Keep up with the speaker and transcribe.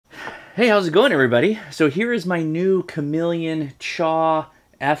Hey, how's it going, everybody? So here is my new Chameleon Chaw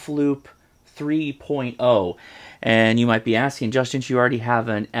F-Loop 3.0. And you might be asking, Justin, you already have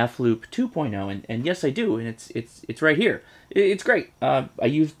an F-Loop 2.0, and yes, I do, and it's right here. It's great. I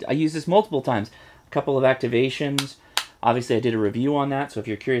used this multiple times. A couple of activations. Obviously, I did a review on that, so if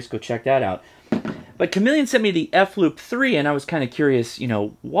you're curious, go check that out. But Chameleon sent me the F-Loop 3, and I was kind of curious,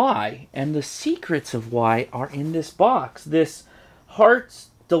 why? And the secrets of why are in this box. This Hearts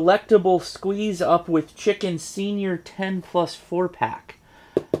Delectable Squeeze Up with Chicken Senior 10 Plus 4-pack.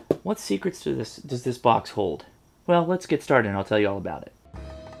 What secrets does this box hold? Well, let's get started and I'll tell you all about it.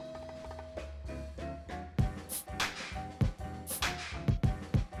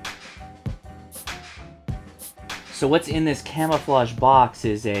 So what's in this camouflage box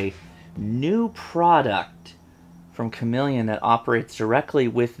is a new product from Chameleon that operates directly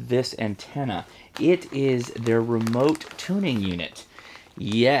with this antenna. It is their remote tuning unit.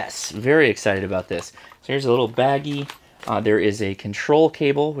 Yes, very excited about this. So here's a little baggie. There is a control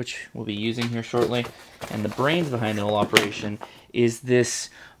cable, which we'll be using here shortly. And the brains behind the whole operation is this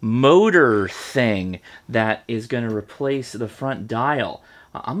motor thing that is going to replace the front dial.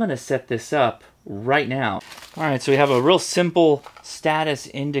 I'm going to set this up right now. All right, so we have a real simple status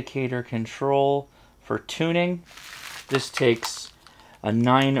indicator control for tuning. This takes a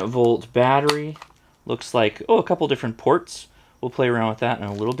 9-volt battery. Looks like, a couple different ports. We'll play around with that in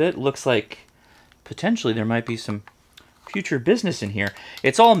a little bit. Looks like potentially there might be some future business in here.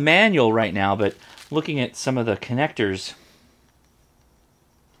 It's all manual right now, but looking at some of the connectors,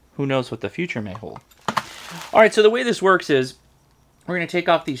 who knows what the future may hold. All right, so the way this works is we're going to take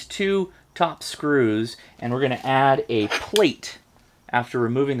off these two top screws and we're going to add a plate after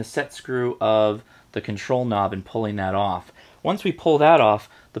removing the set screw of the control knob and pulling that off. Once we pull that off,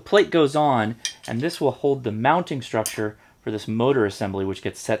 the plate goes on and this will hold the mounting structure for this motor assembly, which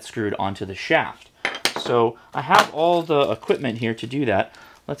gets set screwed onto the shaft. So I have all the equipment here to do that.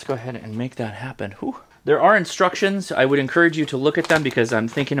 Let's go ahead and make that happen. Whew. There are instructions. I would encourage you to look at them because I'm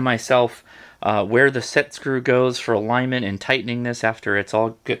thinking to myself where the set screw goes for alignment and tightening this after it's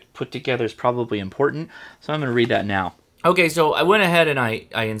all put together is probably important. So I'm going to read that now. Okay, so I went ahead and I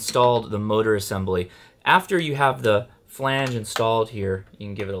installed the motor assembly. After you have the flange installed here, you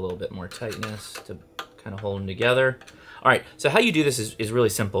can give it a little bit more tightness to kind of hold them together. All right, so how you do this is really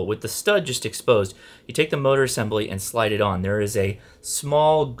simple. With the stud just exposed, you take the motor assembly and slide it on. There is a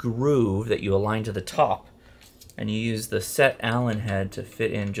small groove that you align to the top, and you use the set Allen head to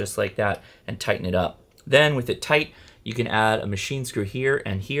fit in just like that and tighten it up. Then with it tight, you can add a machine screw here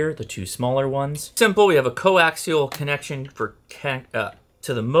and here, the two smaller ones. Simple, we have a coaxial connection for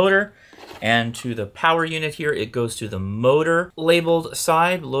to the motor, and to the power unit here, it goes to the motor labeled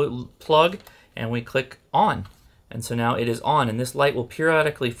side plug, and we click on. And so now it is on, and this light will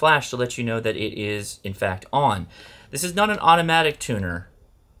periodically flash to let you know that it is, in fact, on. This is not an automatic tuner.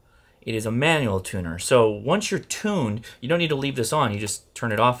 It is a manual tuner. So once you're tuned, you don't need to leave this on. You just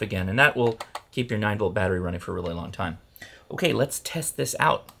turn it off again, and that will keep your 9-volt battery running for a really long time. Okay, let's test this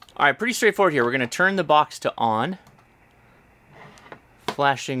out. All right, pretty straightforward here. We're going to turn the box to on.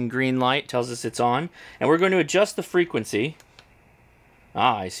 Flashing green light tells us it's on. And we're going to adjust the frequency.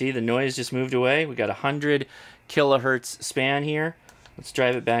 I see the noise just moved away. We got 100 kilohertz span here. Let's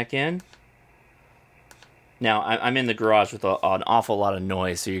drive it back in. Now, I'm in the garage with an awful lot of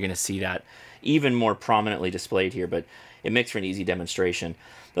noise, so you're going to see that even more prominently displayed here, but it makes for an easy demonstration.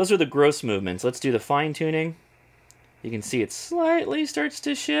 Those are the gross movements. Let's do the fine-tuning. You can see it slightly starts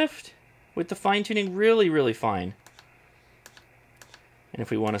to shift with the fine-tuning really, really fine. And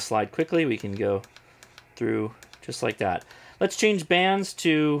if we want to slide quickly, we can go through just like that. Let's change bands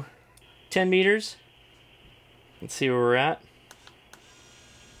to 10 meters. Let's see where we're at.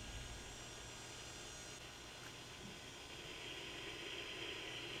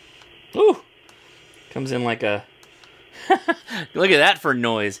 Ooh! Comes in like a... Look at that for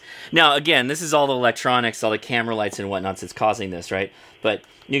noise. Now, again, this is all the electronics, all the camera lights and whatnot that's causing this, right? But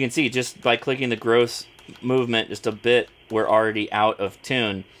you can see just by clicking the gross movement just a bit, we're already out of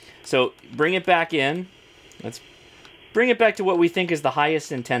tune. So bring it back in. Let's bring it back to what we think is the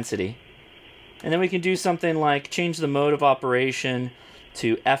highest intensity. And then we can do something like change the mode of operation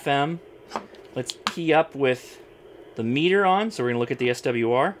to FM. Let's key up with the meter on, so we're going to look at the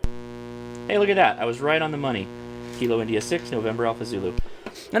SWR. Hey, look at that. I was right on the money. Kilo India 6, November Alpha Zulu.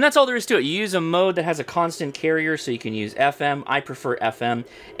 And that's all there is to it. You use a mode that has a constant carrier, so you can use FM. I prefer FM.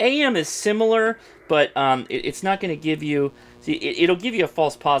 AM is similar, but it's not going to give you... See, it'll give you a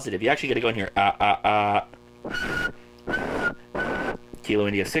false positive. You actually got to go in here. Kilo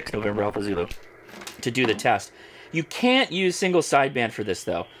India 6, November Alpha Zulu. To do the test. You can't use single sideband for this,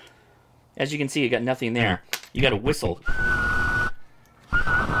 though. As you can see, you got nothing there. You got a whistle.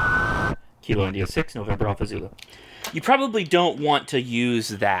 Kilo India 6, November Alpha Zulu. You probably don't want to use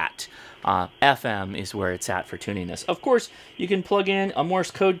that. FM is where it's at for tuning this. Of course, you can plug in a Morse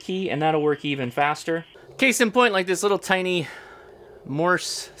code key, and that'll work even faster. Case in point, like this little tiny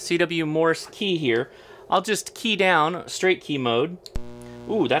Morse, CW Morse key here. I'll just key down, straight key mode.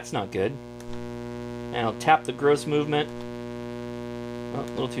 Ooh, that's not good. And I'll tap the gross movement. Oh,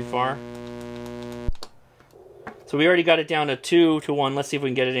 a little too far. So we already got it down to 2 to 1. Let's see if we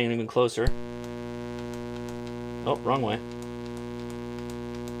can get it in even closer. Oh, wrong way.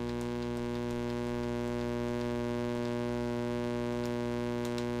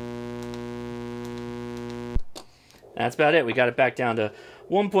 That's about it. We got it back down to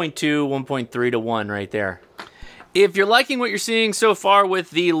 1.2, 1.3 to 1 right there. If you're liking what you're seeing so far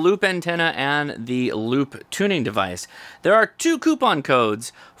with the loop antenna and the loop tuning device, there are 2 coupon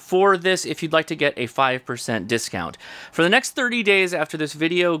codes for this if you'd like to get a 5% discount. For the next 30 days after this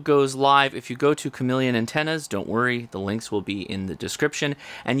video goes live, if you go to Chameleon Antennas, don't worry, the links will be in the description,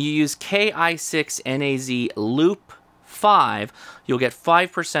 and you use KI6NAZ Loop 5, you'll get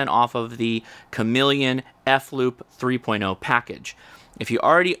 5% off of the Chameleon F-Loop 3.0 package. If you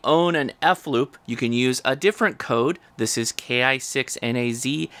already own an F-Loop, you can use a different code. This is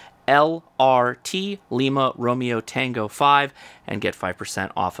KI6NAZ LRT Lima Romeo Tango 5 and get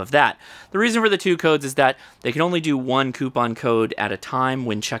 5% off of that. The reason for the 2 codes is that they can only do 1 coupon code at a time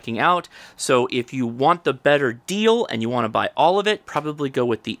when checking out. So if you want the better deal and you want to buy all of it, probably go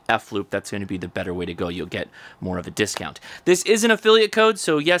with the F-Loop. That's going to be the better way to go. You'll get more of a discount. This is an affiliate code,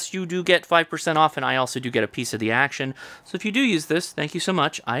 so yes, you do get 5% off, and I also do get a piece of the action. So if you do use this, thank you so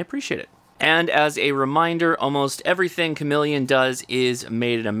much. I appreciate it. And as a reminder, almost everything Chameleon does is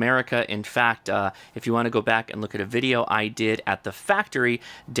made in America. In fact, if you want to go back and look at a video I did at the factory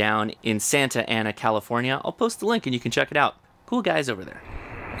down in Santa Ana, California, I'll post the link and you can check it out. Cool guys over there.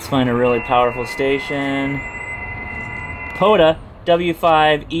 Let's find a really powerful station. POTA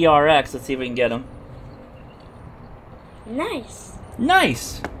W5ERX. Let's see if we can get them. Nice.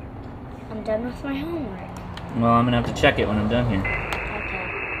 Nice. I'm done with my homework. Well, I'm going to have to check it when I'm done here.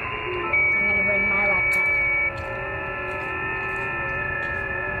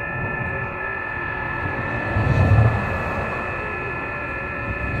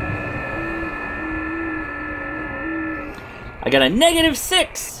 I got a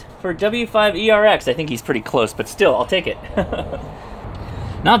 -6 for W5ERX. I think he's pretty close, but still, I'll take it.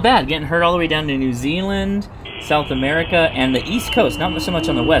 Not bad, getting heard all the way down to New Zealand, South America, and the East Coast. Not so much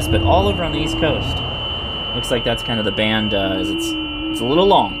on the West, but all over on the East Coast. Looks like that's kind of the band, as it's a little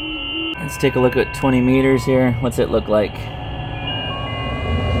long. Let's take a look at 20 meters here. What's it look like?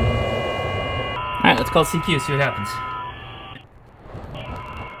 All right, let's call CQ, see what happens.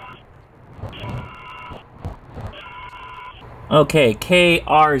 Okay,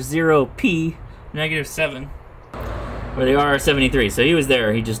 KR0P, -7, or the R73. So he was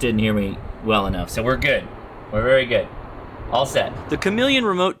there, he just didn't hear me well enough. So we're good. We're very good. All set. The Chameleon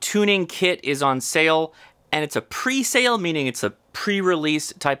remote tuning kit is on sale, and it's a pre-sale, meaning it's a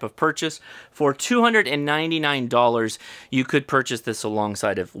pre-release type of purchase. For $299, you could purchase this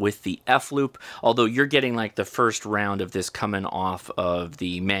alongside with the F-Loop, although you're getting like the first round of this coming off of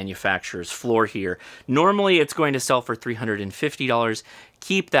the manufacturer's floor here. Normally, it's going to sell for $350.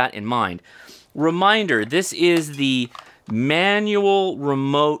 Keep that in mind. Reminder, this is the manual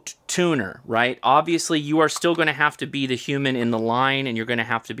remote tuner, right? Obviously, you are still going to have to be the human in the line, and you're going to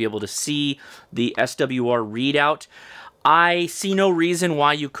have to be able to see the SWR readout. I see no reason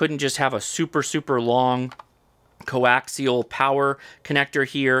why you couldn't just have a super, super long coaxial power connector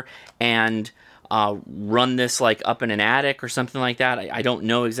here and run this like up in an attic or something like that. I don't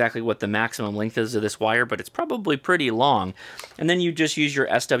know exactly what the maximum length is of this wire, but it's probably pretty long. And then you just use your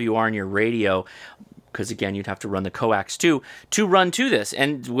SWR and your radio, because again, you'd have to run the coax too, to run to this.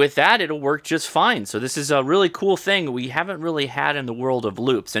 And with that, it'll work just fine. So this is a really cool thing we haven't really had in the world of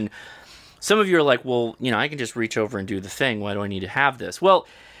loops. And some of you are like, well, you know, I can just reach over and do the thing. Why do I need to have this? Well,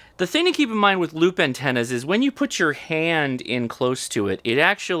 the thing to keep in mind with loop antennas is when you put your hand in close to it, it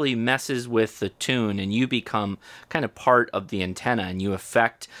actually messes with the tune and you become kind of part of the antenna and you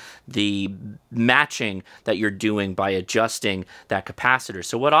affect the matching that you're doing by adjusting that capacitor.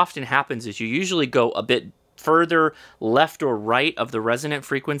 So what often happens is you usually go a bit further left or right of the resonant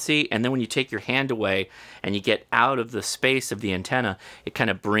frequency, and then when you take your hand away and you get out of the space of the antenna, it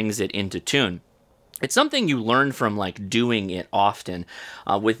kind of brings it into tune. It's something you learn from like doing it often.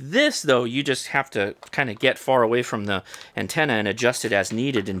 With this though, you just have to kind of get far away from the antenna and adjust it as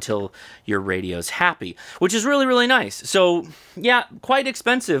needed until your radio's happy, which is really, really nice. So yeah, quite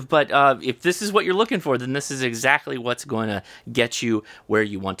expensive, but if this is what you're looking for, then this is exactly what's going to get you where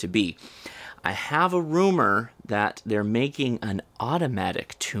you want to be. I have a rumor that they're making an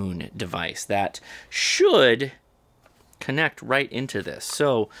automatic tune device that should connect right into this.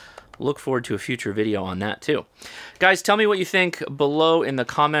 So look forward to a future video on that too. Guys, tell me what you think below in the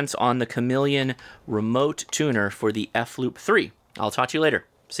comments on the Chameleon remote tuner for the F Loop 3. I'll talk to you later.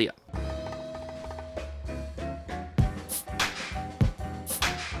 See ya.